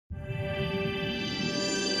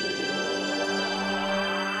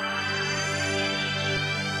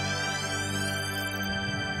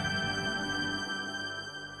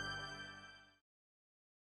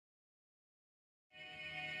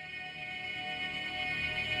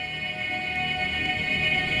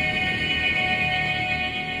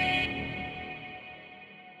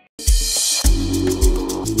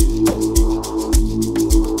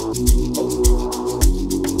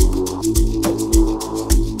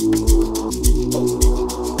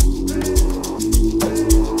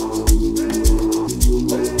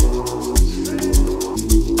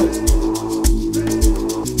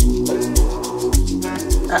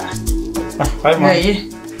Hi, Mom. Hey.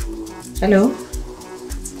 Hello.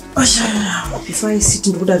 Before I sit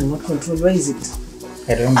in the remote control, where is it?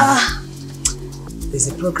 I don't know. There's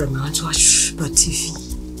a program I want to watch by TV.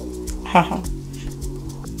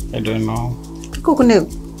 I don't know.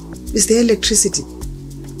 Is there electricity?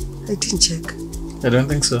 I didn't check. I don't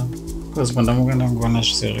think so. Because when I'm going to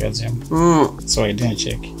so I didn't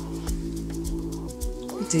check.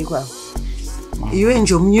 You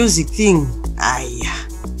enjoy music thing? Aye.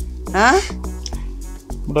 Huh?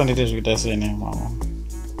 Don't need to say anything, Mama.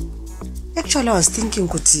 Actually, I was thinking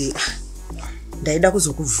kuti ndaida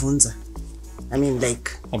kuzokubvunza. I mean,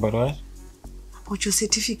 like. About what? About your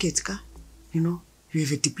certificate, ka? You know, you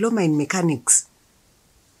have a diploma in mechanics.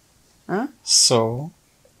 Huh? So?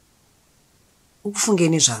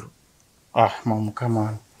 Ukufungeni zvaro. Mom, come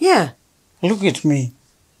on. Yeah. Look at me.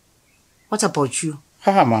 What about you?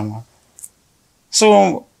 Mama.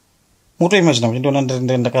 So, muto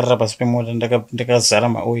imagine ndakarara pasi pemota ndakazara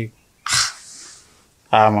maoyo.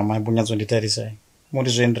 Mama, imbonyadzonditarisai.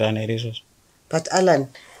 Muri zvoenderana here izvozvo. But Alan,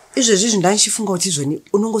 izvozvi ndanchifunga kuti izvoni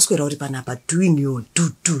unongoswera uri panapa doing your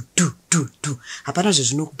do. Hapana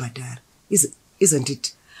zvezvinokubhadhara. Isn't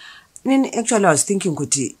it? Then actually I was thinking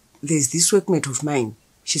kuti there's this workmate of mine.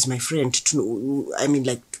 She's my friend to know, I mean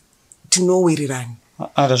like to know where run.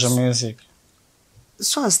 There's music.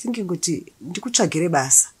 So I was thinking kuti ndikutsvagire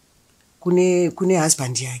basa kune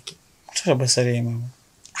husband yake. Kutsvaga basa rei, Mama?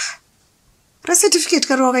 Certificate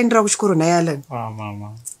kari wakaendera kuchikoro naye Alan.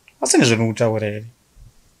 Mama. Asina zvinokutaura here.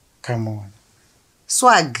 Come on.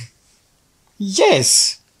 Swag.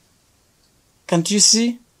 Yes. Can't you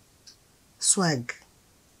see? Swag.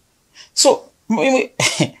 So,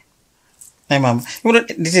 Hey, Mama.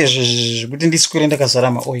 Kuti ndiswere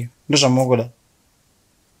ndakazara maoyo. Ndozvamunoda.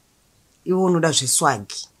 Iwe unoda zveswag.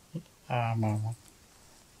 Mama.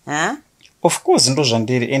 Huh? Of course,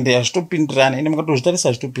 ndozvandiri ende hazvitopindirane ende makatozvitarisa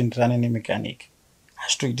hazvitopindirane nemechanic.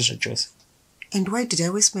 Hazvitoiti zvachose. And why did I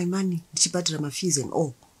waste my money? Ndichibhadhara mafees and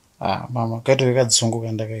all. Mama, kaitove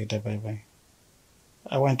kadzunguka ndakaita bye.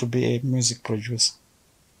 I want to be a music producer.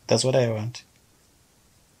 That's what I want.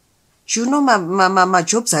 You know my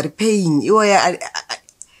jobs are paying.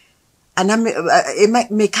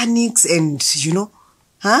 Mechanics and you know,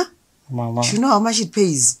 huh? Mama. You know how much it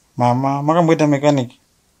pays? Mama, makamboita mechanic.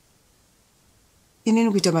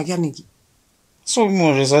 Inini kuita mechanic? So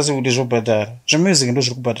muzvizasi kuti zvobhadhara. Zvemusic ndo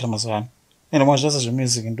zviri kubhadhara mazuva ano. Ende mwazvasa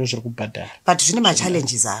zvemusic ndo zviri kubhadhara. But zvine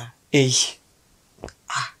ma-challenges are.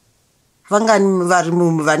 Vangani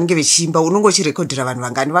vanenge vechimba unongochirekodhera vanhu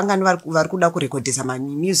vangani vari kuda kurekodhesa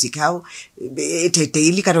music avo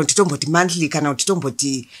daily kana kuti tomboti monthly kana kuti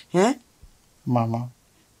tomboti Mama.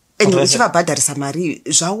 And uchivabhadharisa mari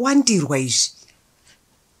zvawandirwa izvi.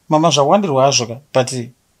 Mama, zvawandirwa hazvo ka, but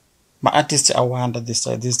ma-artists awanda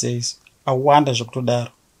these days. Awanda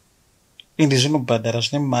zvekutodaro. Ende zvinobhadhara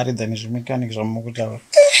zvine mari than zvemechanic zvamukutaura.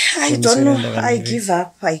 I don't know. I give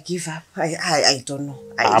up. I don't know.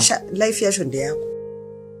 Life yasho ndeyako.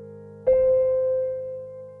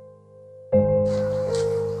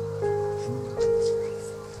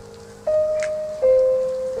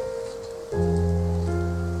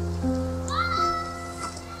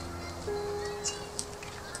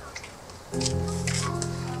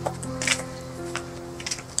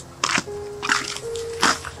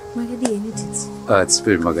 It's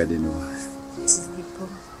very magadino.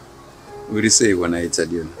 Uri sei wanaita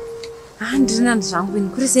Diona? Ndina ndizvangu ini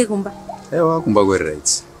kuri sei kumba? Ewa kumba kwe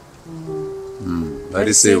right.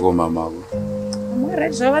 Vari sei ko mama ko? Mama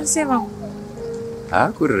right zvavari sei vangu?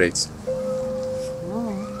 Kuri right.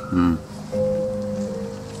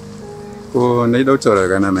 Ko naida kutaura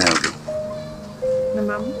kana mai yako. Na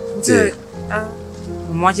mama?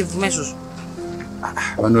 Mama wachibvuma izvozvo?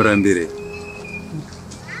 Vanorambire.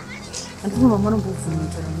 Andino mama anombobvuma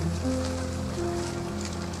kutaura neni.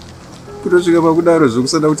 Kutosvika pakudaro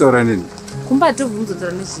zvokusada kutaura neni? Kumba hatovhunza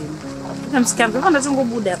kutaura nezvino. Kana musikambe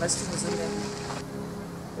vandatongobuda pasi tovhunza.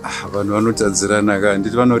 Vanhu vanotadzirana ka,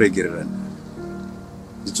 nditi vanoregererana.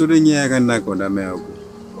 Nditori nyaya yakanaka namai yako.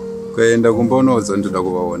 Ukaenda kumba unoudza ndoda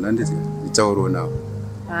kuvaona, nditi nditaurawo navo.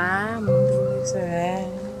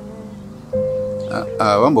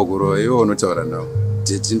 Vambokurova ivo unotaura navo.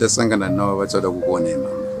 Nditi ndasangana navo vachada kukuonei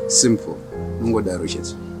mama. Simple. Ungodaro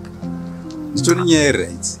chete. Nditori nyaya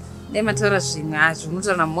yerights. Mataura zvimwe hazvo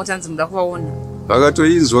unotaura namota nzi muda kuvaona.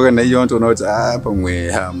 Vakatoinzwa kana iyo vanotoona kuti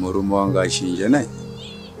pamwe murume wangu achinja nai.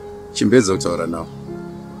 Chimbedza kutaura navo.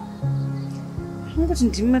 Ngoti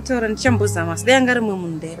ndimi mataura ndichambozama sidai anga rimwe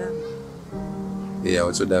munhu ndairamba.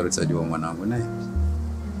 Hautodaro tsadiwa mwanangu nai.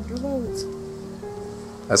 Ndovaudza.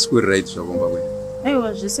 Asi kuri right zvakomba kwenu.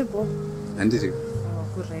 Aiwa zvese bo. Handiri.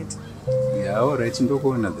 Kuri right. Yeah, all right,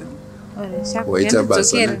 ndokuona then. Alright, Waita basa.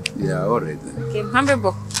 shakuyenda. Yeah, all right then. Okay, mhambe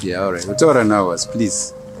bo. Yeah, all right. Utaura now,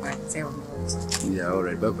 please. Right, sawa. Yeah, all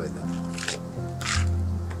right. Bye-bye then.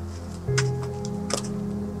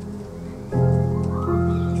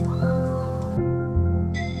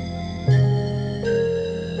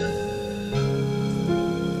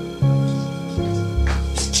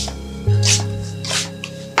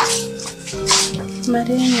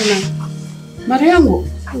 Mari yangu?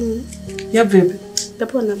 Ya bebe.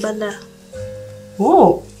 Tapona bala.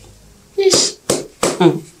 Oh. Ish.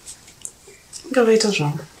 Ngavaita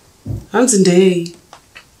zvangu. Hanzi ndei.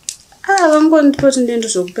 Vangondipoti ndiendo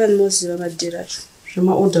zvokupani moziva madhira acho.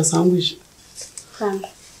 Zvemaorders angu izvi. Famba.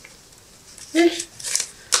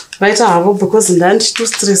 Vaita havo because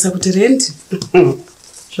ndandichitostressa kuti rendi.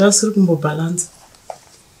 Zvasiri kumbobhalanza.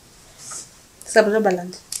 Saka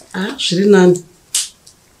balance. Zviri nani.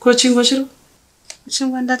 Ko chingwa chiri?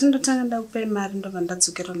 Chingwa ndati ndotanga ndakupai mari ndobva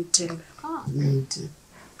ndadzokera mutenga. Niti.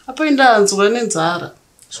 Apo indanzwa nenzara.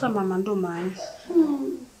 Shwa mama ndomhanya.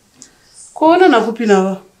 Kuona nakupi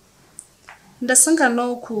nava?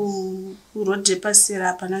 Ndasanganawo kuroad pasira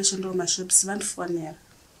apa nacho mashops vandifonera.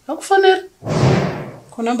 Vakufonera?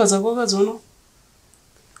 Ko namba dzako vakadziona?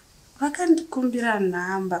 Vakandikumbira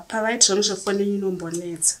nhamba pavaitira nezvefoni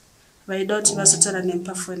inombonetsa. Vaida kuti vazotaura nemi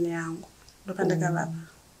pafoni yangu. Ndopandakavapa.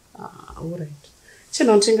 All right.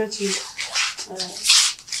 Chinotenga chinhu.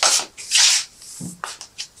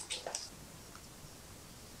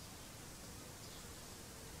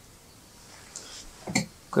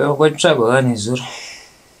 Kwatsvagwa kane zuro.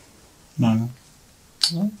 Nani?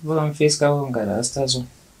 Vakamufeska vangara asitazo.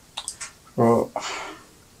 Oh.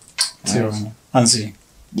 Tiona. Anzi.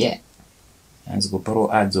 Yeah. Hanzi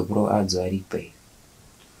pro adzo aripe.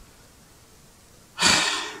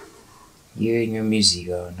 Iyo new music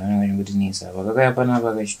nani kuti nisa. Vakakaya pana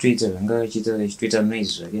vakachitwita vanga vachitwita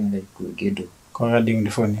noise zvake ndikugedo. Kwakadi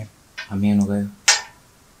undifonera. Ameno kayo.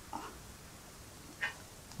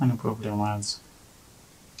 Ano problem adzo.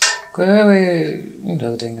 Kwewe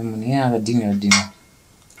ndakutanga munhu akadinga.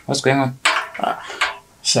 What's going on?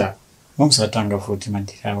 Sha. Musatanga futi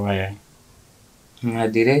madira waya.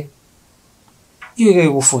 Madire? Iwe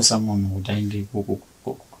kufosa munhu kuti aende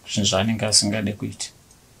zvinhu zvaanenge asingade kuita.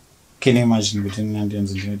 Can you imagine kuti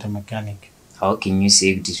ndinonzi ndinoita mechanic? How can you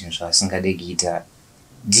say kuti zvinhu zvaasingade kuita?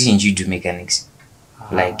 Didn't you do mechanics?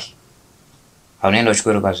 Like, haunaenda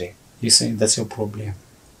kuchikoro kwazve? You say that's your problem.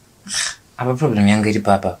 Apa problem yangu iri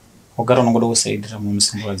papa. Ugara unongoda kusaidira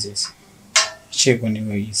mumusimbwa dzese. Cheko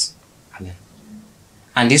niwe isi.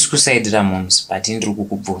 Handisi kusaidira moms, but ndiri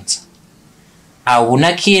kukubvunza.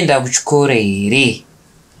 Hauna kuenda kuchikoro here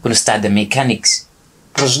kunostudy mechanics?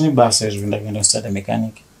 Zvine basa izvo ndakaenda kustudy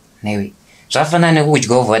mechanic. Newe, zvafanana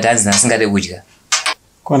nekudya ovha kuti hanzi ndasingade kudya.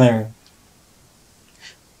 Kona iwe.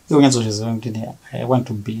 Iwe unyatsozviziva kuti I want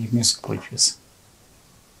to be a music producer.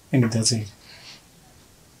 And that's it.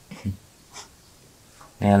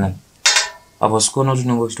 Nela. Apo sikuona kuti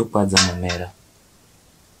unenge uchitokwadza mamera.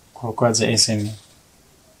 Kukwadza SNE.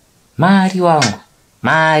 Mari wangu.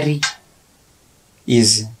 Mari.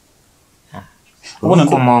 Easy.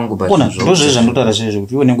 Ukoma wangu basi. Ndozve zvandotaura zvezvo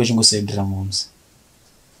kuti iwe unenge uchingosaidira moms.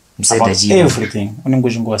 Msaida chiva. Everything. Unenge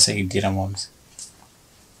uchingosaidira moms.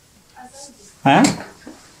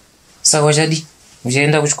 Saka uchadi?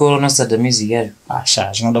 Uchaenda kuchikoro unostudy music yacho?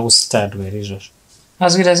 Sha, zvinoda kustudwa here izvozvo.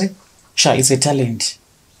 Azvikuita sei? Sha, it's a talent.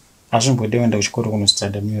 Hazvimbode kuenda kuchikoro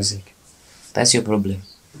kunostudy music. That's your problem.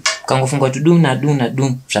 Ukangofunga kuti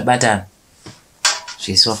dum zvabatana.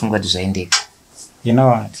 Zvese wafunga kuti zvaendeka. You know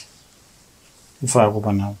what? Ifa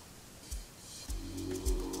kupa nawo.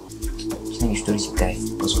 Chinenge chitori chigai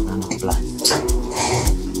pozokana plan.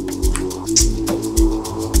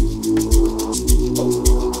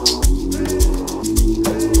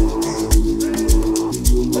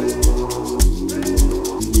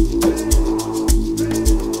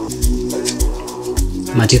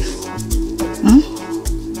 Matif.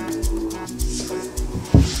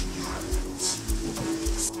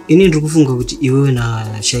 Ini ndiri kufunga kuti iwewe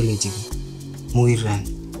naSharlotte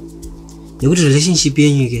muwirirani. Nekuti relationship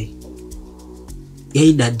yenyu ike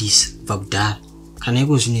yaidadisa kubva kudhara kana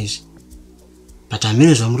iko zvinezvi. But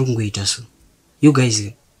hamene zvamuri kungoita so. You guys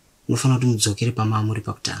munofanira kuti mudzokere pamamuri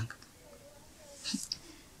pakutanga.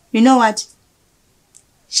 You know what?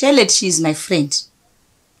 Charlotte, she is my friend.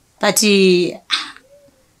 But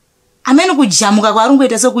amene kujamuka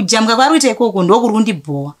kwarungoita so kujamuka kwaruita ikoko ndokuri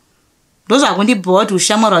kundibhowa. Ndozvakundibhowa kuti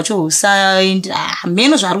ushamwari hwacho husaenda.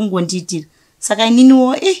 Hamene zvarungondiitira. Saka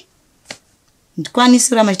ininiwo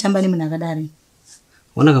ndikwanisira machitamba nemunhu akadaro.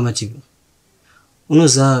 Ona kama tipo.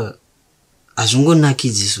 Unoziva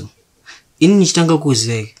hazvingonakidzi so ini nichitanga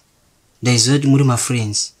kuziveka ndaiziva kuti muri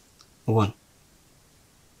mafriends ubona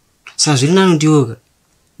saka zviri nano ndiwoka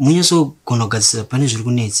munyasogona kugadzirisa pane zviri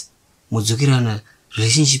kunetsa mudzokirana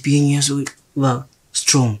relationship yenyu yasova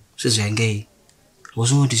strong sezvainga iyi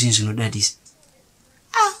wasoma kuti zvinhu zvinodadisa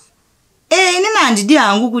inini handidi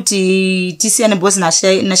hangu kuti tisiyane bosi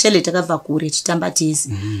nashele takabva kure titamba tese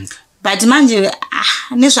but manje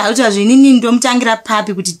nezvaruti azvinini ndomutangira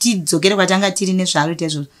papi kuti tidzokere kwatanga tiri nezvaruti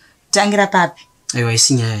izvo tangira papi aiwa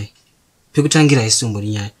isi nyaya pekutangira isimbori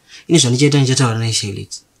nyaya ini zvandichaita ndichataura naye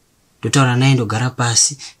Charlotte ndotaura naye ndogara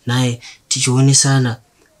pasi naye tichionesana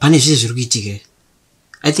pane zvizvi zviri kuitika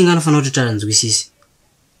I think anofanira kuti taranzwisise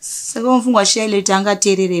saka mufungwa Charlotte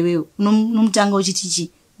angateerere iwewe unomutanga uchiti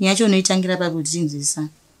chi nyacho unoitangira papi kuti tinzwisana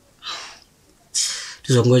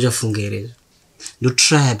tizongoa chafungerezo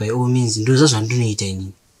ndotry by all means ndoza zvandinoita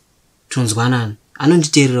inini tonzwanana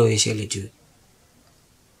anonditeererawo Charlotte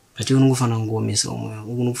but unongofanira kungoomesa umwe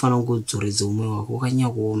wako unongofanira kungodzoredza umwe wako wakanyanya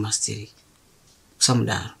kuoma stereki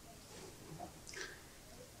usamudaro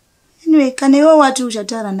anyway kana iwe wati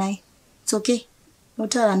uchataura naye it's okay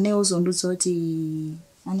notaura naye uzondudza kuti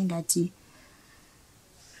anenge ati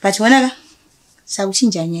but wonaka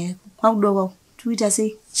sakuchinja nyaya kwakudoka tuita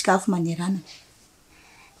sei chikafu manerana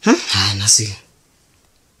nasi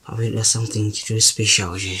aweda something very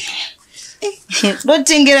special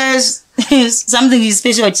dotengera something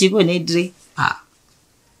special chiko nedre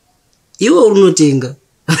iwe unotenga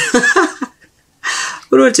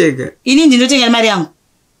unotenga ini ndinotenga mari yangu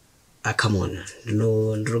come on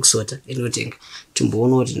ndiri kusota inotenga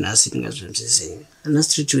timboona kuti nhasi tingazvamsesei ana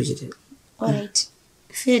street uchite alright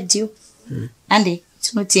fair deal ande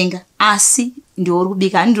tinotenga asi ndiwo uri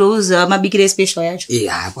kubika ndirouza mabikire special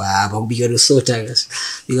yacho apa kubika nosota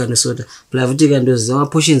bika nosota plavutika ndoziva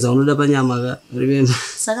maportions aunoda panyama ka remember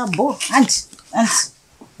saka bo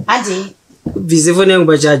ande bvise foni yangu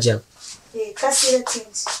pachaja kasira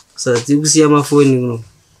change saka tiri kusiya mafoni kuno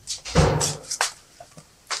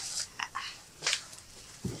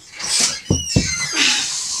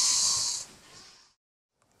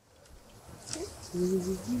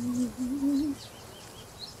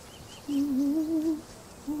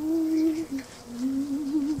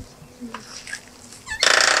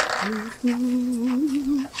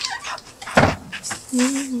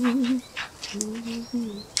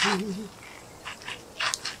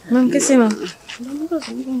Mam, que se mam?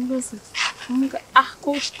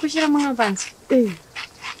 Kushira manga panzi.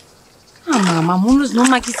 Mama, munhu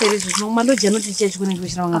zinomakisere izvo zvinomaloja noti chechikune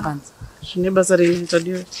kushira manga panzi. Zvine basa rinoita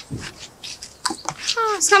diwe.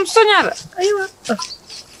 Saka musonyara. Aiwa.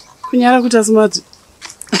 Kunyara kuti asimati.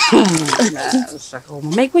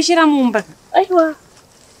 Zvakaoma. Maikushira mumba. Aiwa.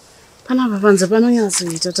 Panapa panze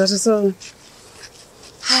panonyatsoita tatisaona.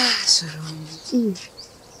 Zvaro.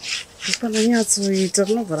 Panonyatsoita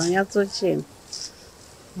rinobva ranyatsochena.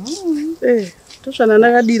 Tosvana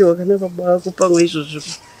ndakadirwa kana baba vako pamwe izvozvo.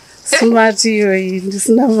 Smart iyoyi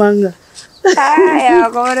ndisina manga.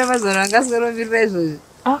 Kwavana mazona angaserovirira izvozvo.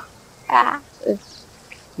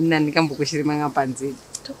 Ina ndikambokushira manga panze.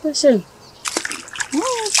 Tokwesheni.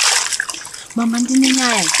 Mama ndine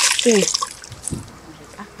nyaya.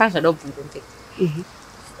 Pazvada kubvunza mpe.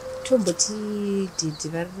 Tomboti didi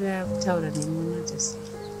varira kutaura nemuna tasi.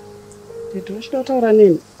 Didi vachida kutaura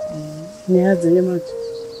nini? Nyaya dzenyemacho.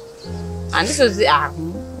 Handizozi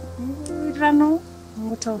wirirano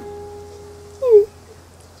ngotaura.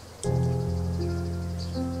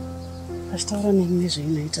 Vachitaura nini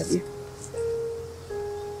nezveinoita diyo?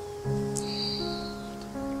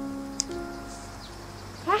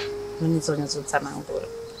 Munitsonyatsotsanaangura.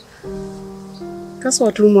 Kasi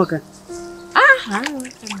watumwa ka?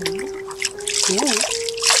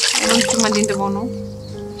 Unotuma ndinde vono.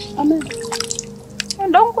 Amen.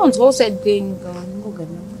 Ndongonzwa usadenga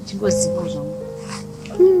ngogana chingoziva zvangu.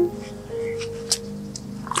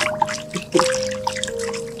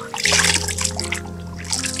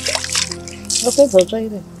 Wapedza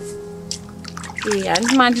utsvaire?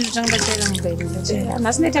 Handima ndinotanga ndachaira mubairi.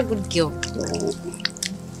 Nhasi ndaita good girl.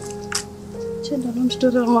 Chenda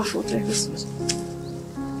nonditorera mafuta ekuzvizvi.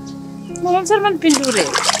 Mama musari mandipindure.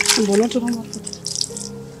 Mbonotora mafuta.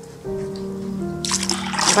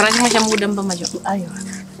 Hapana chimwe chamukuda mumba macho. Aiwa.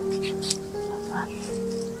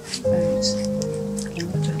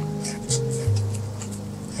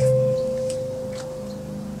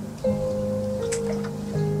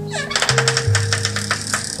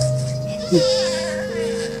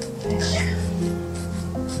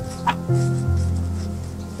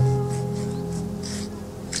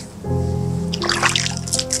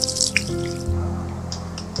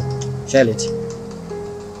 Charlotte,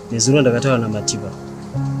 nezuro ndakataura namatiba.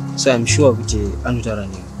 So I'm sure kuti anotaura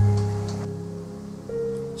newe.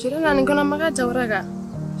 Zvirinani kana makataura ka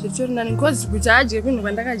zvitori nani because kuti adye kunhu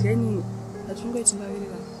kwandakadya inini hatingoiti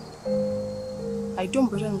ndavirirana.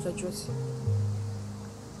 Haitomboita nezvachose.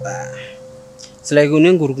 It's like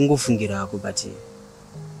unenge uri kungofungira hako but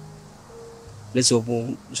let's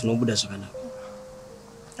hope zvinobuda zvakanaka.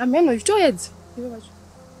 Amen, uchitoedza iwe vacho.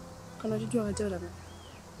 Kana uchiti wakataura naye.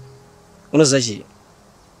 Unoziva chii?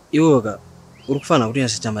 Iwe uri kufanira kuti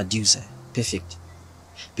unyazoita madeals perfect.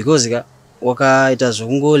 Because wakaita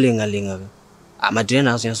zvokungolenga-lenga madhireni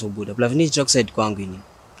haazonyatsobuda. Plus vinoitira kuside kwangu ini.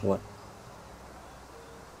 What?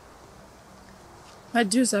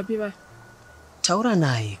 Madeals api vai? Taura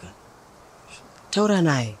naye ka. Taura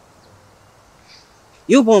naye.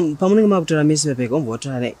 Iwe pamunenge makutaura mese pepeka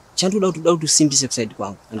umbotaura naye. Chandoda kuti usimbise kuside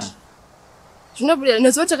kwangu. Zvinobuda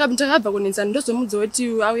nezoti takabva kunenzana ndozomudza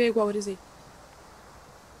kuti auye kwauri sei.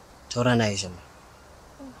 Taura naye shama.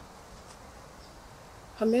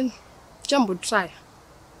 Amen. Chambotry.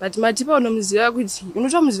 But matipa unomuziva kuti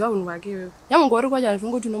unotomuziva unhu wake wewe. Nyangwe uri kwacho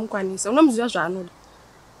zvingoti unomukwanisa. Unomuziva zvaanoda.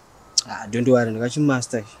 Don't worry,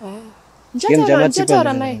 ndakachimaster.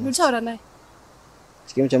 Ndichataura naye.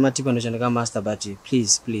 Chikemu chamatipa ndo chandakamaster but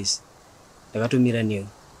please. Ndakatomira newe.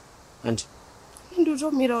 And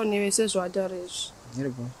ndotomirawo newe sezvawataura izvi.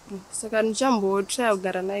 Yebo. Saka ndichambotry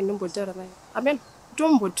kugara naye ndombotaura naye. Amen.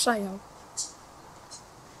 Tombotry yawo.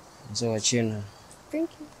 So wachena. Thank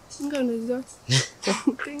you. Nganoziva.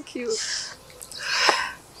 Thank you.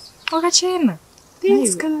 Wakachena.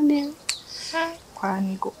 Thanks kana newe.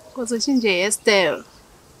 Kwaniko. Kuzochinje hairstyle.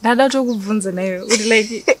 Ndada tokubvunza nayo. Uri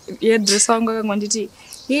like hairdress wangu akangonditi,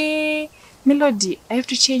 "Hey, Melody, I have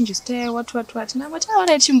to change your style, what. Na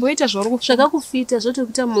mataura chimboita zvori Zvakakufita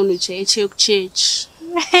zvotokuita munhu cheche kuchechi.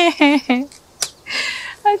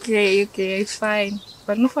 Okay, fine.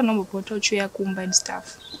 But unofanira kumbopota uchiuya kumba and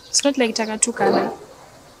stuff. It's not like takatukana.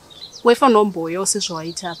 Wefanira kumbouyawo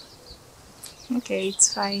sezvawaita apa. Okay,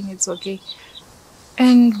 it's fine, it's okay.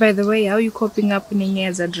 And by the way, how are you coping up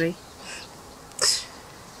nenyaya dzadre?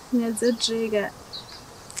 Nyaya dzadre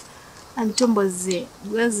anditombozive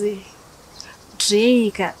because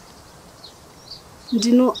Drake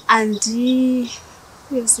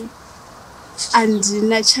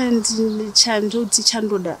handina chandoti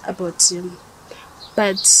chandoda about him,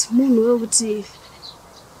 but munhu wekuti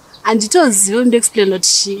handitozive ndoexplain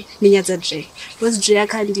kuti nenyaya dzadre because Drake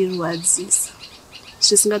akandirwadzisa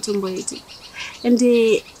zvisingatomboiti. And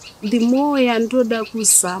the more yandoda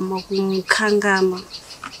kuzama kumukangana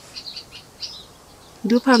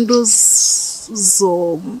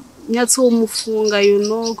ndopandozonyatsomufunga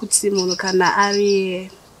kuti munhu kana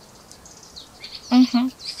ari. I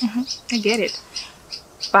get it.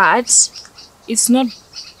 But it's not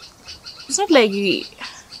like,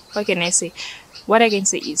 what can I say? What I can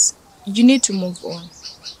say is you need to move on.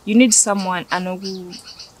 You need someone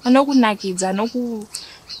anokunakidza,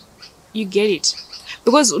 you get it.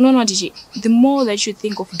 Because the more that you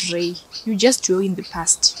think of Dre, you just dwell in the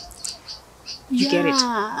past. You get it.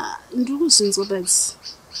 Ndikuzvinzwa but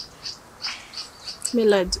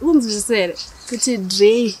Melody, unzwisisere kuti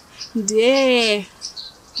Dre ndiye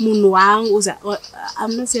munhu wangu.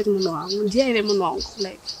 I'm not saying munhu wangu, ndiye munhu wangu,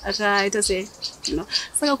 like akaita sei,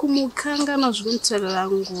 saka kumukangana zvikunditorera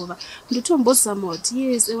nguva. Nditombozama kuti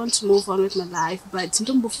yes, I want to move on with my life, but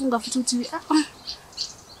ndombofunga futi kuti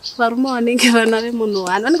varume vanenge vana vemunhu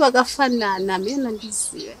wani vanenge vakafanana. Mena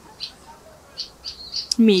ndizive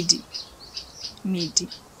Midi.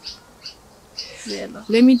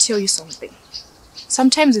 Let me tell you something.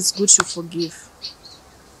 Sometimes it's good to forgive.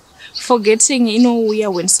 Forgetting,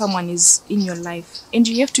 when someone is in your life, and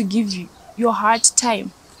you have to give your heart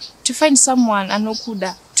time to find someone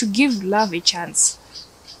anokuda, to give love a chance.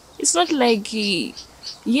 It's not like yes,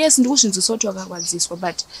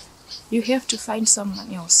 but you have to find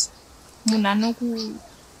someone else.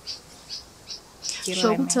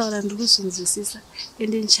 zvokutaura ndikuzvinzwisisa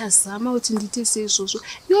ende ndichazama kuti ndiite seizvozvo.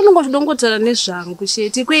 Iwe unongototaura nezvangu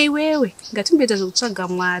chete. Kweiwewe ngatimboita zvekutsvaga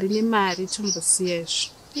Mwari nemari tombosiya izvo.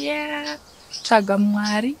 Yeah, tsvaga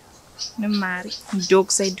Mwari nemari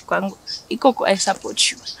ndokuside kwangu ikoko. I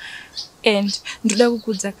support you. And ndoda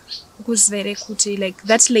kukuziva kuti like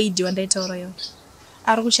that lady wandaitaura yo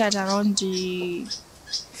ari kuchata around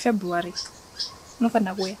February.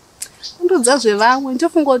 Unofanira kuya undudza zvevamwe.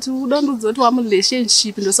 Ndofunga kuti udondudza kuti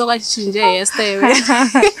wamurelationship ndosoka chichinja hairstyle.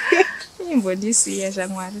 imbondisiya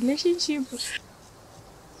zvaMwari relationship.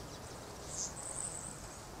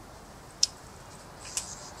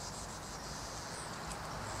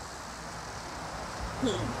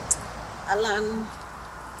 Alan.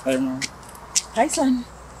 Hi, Mom. Hi, son.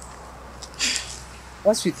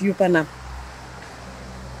 What's with you, Panam?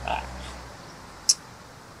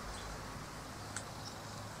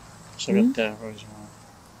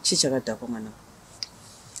 Chichakadhakwa mwana.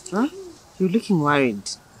 Huh? You're looking worried.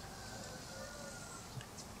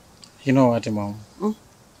 You know what, Mom?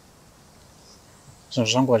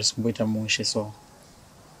 Zvinhu zvangu harisimboita mushe, so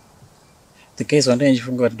the case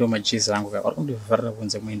wandainchifunga kuti ndo macheese angu vari kundivharira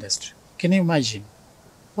kunze muindustry. Can you imagine?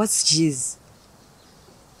 What's cheese?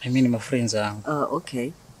 I mean my friends angu.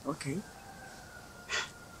 Okay.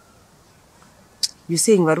 You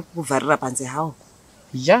saying vari kukuvharira panze how?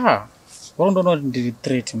 Yeah. Vari kundoona kuti ndiri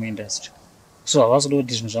threat muindustry. So havasi kuda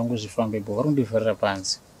kuti zvinhu zvangu zvifambe bo, vari kundivharira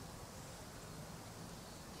panze.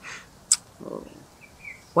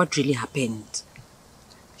 What really happened?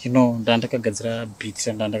 You know, ndandakagadzira beat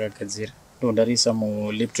randandakagadzira. Ndo ndariisa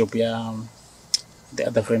mulaptop ya the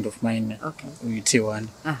other friend of mine. Okay. T1.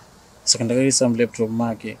 Saka ndakariisa mulaptop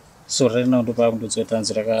make. So right now ndo pakundodzwa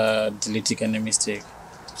tanzi rakadeletika nemistake.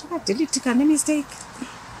 Rakadeletika nemistake?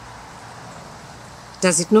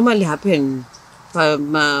 Does it normally happen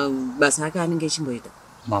pamabasa ake anenge echimboita?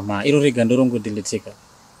 Mama, iro rega ndorongodeletika.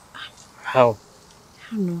 How?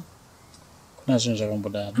 I don't know. Kuna zvinhu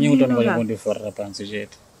zvakambodaro. Nyine kuti vanenge vachingondivharira panze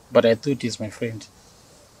chete. But I thought he's my friend.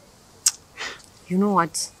 You know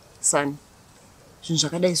what, son? Zvinhu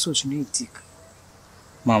zvakadai so zvinoitika.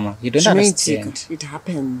 Mama, you don't understand. It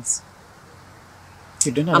happens.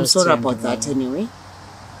 You don't understand. I'm sorry about that anyway.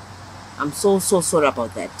 I'm so sorry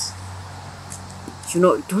about that. You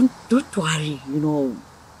know, don't worry, you know.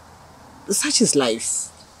 Such is life.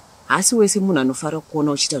 Asi wese munhu anofara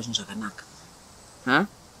kuona uchiita zvinhu zvakanaka. Huh?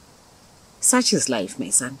 Such is life,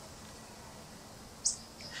 my son.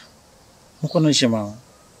 Mukonoche mama.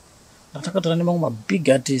 Ndakatotora nemamwe mabig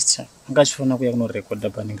artists anga achifanira kuuya kunorekodha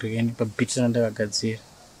paningirikeni pabeat randakagadzira.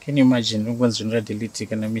 Can you imagine ungonzi zvinhu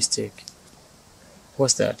radeletika nemistake?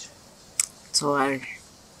 What's that? Don't worry.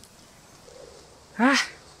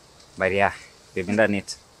 Maria, baby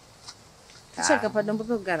ndaneta. Tichaka padombo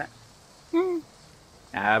pekugara.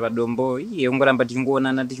 Padombo iye ungoramba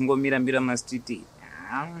tichingoonana tichingomira mastreet.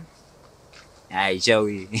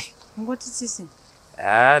 Ichawi. Ngoti sisi.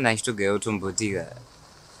 Nachitogayo tombotika.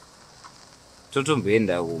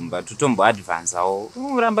 Totomboenda kumba, totombo advance awo.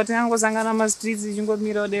 Uramba tikangosangana mastreets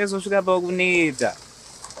tichingomira kudai kusvika pakuneta.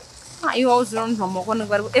 Iwo uzvironzwa maoko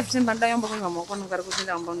ngari everything bandayamba kunga maoko ngari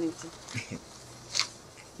kupinda kumba uneti.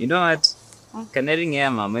 You know what? Connecting here,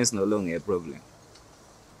 mama, is no longer a problem.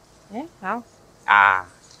 Yeah, how?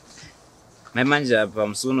 My manager,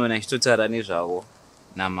 pamusuno nachitotaura nezvavo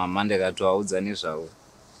namama ndakatoaudza nezvavo.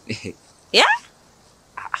 Yeah?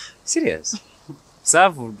 Serious?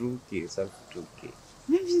 Savuduke.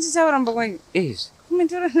 Mimi ndichauramba kwangu.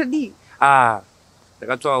 Kumentora ndadi.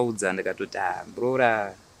 Ndakatoaudza ndakatoti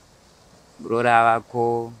brora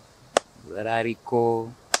vako, brora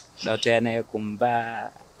ariko, daughter naye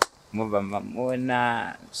kumba, mova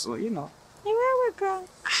mamona, so you know.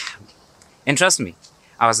 And trust me,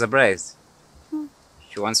 I was surprised.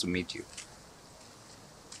 She wants to meet you.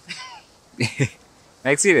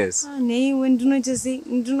 Like serious? Nei, when do not just say,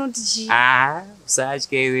 do not chi.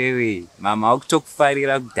 Such way. Mama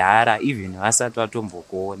ukutokufarira kudhara even vasati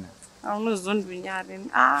vatombokuona. Aunozondonyare.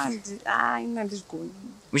 Ina ndizigoni.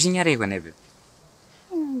 Muchinyareko nepe?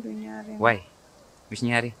 Ndonyare. Why?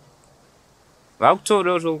 Muchinyare?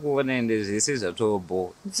 Vakutoda kutokuona ende zvese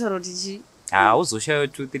zvatobo. Ndisaro tichi. Uzoshayo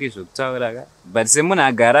 2-3 zvokutaura ka. But semunhu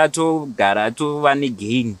agara atova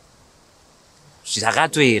negain.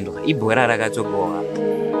 Zvakatoendwa ibhora rakatogowa.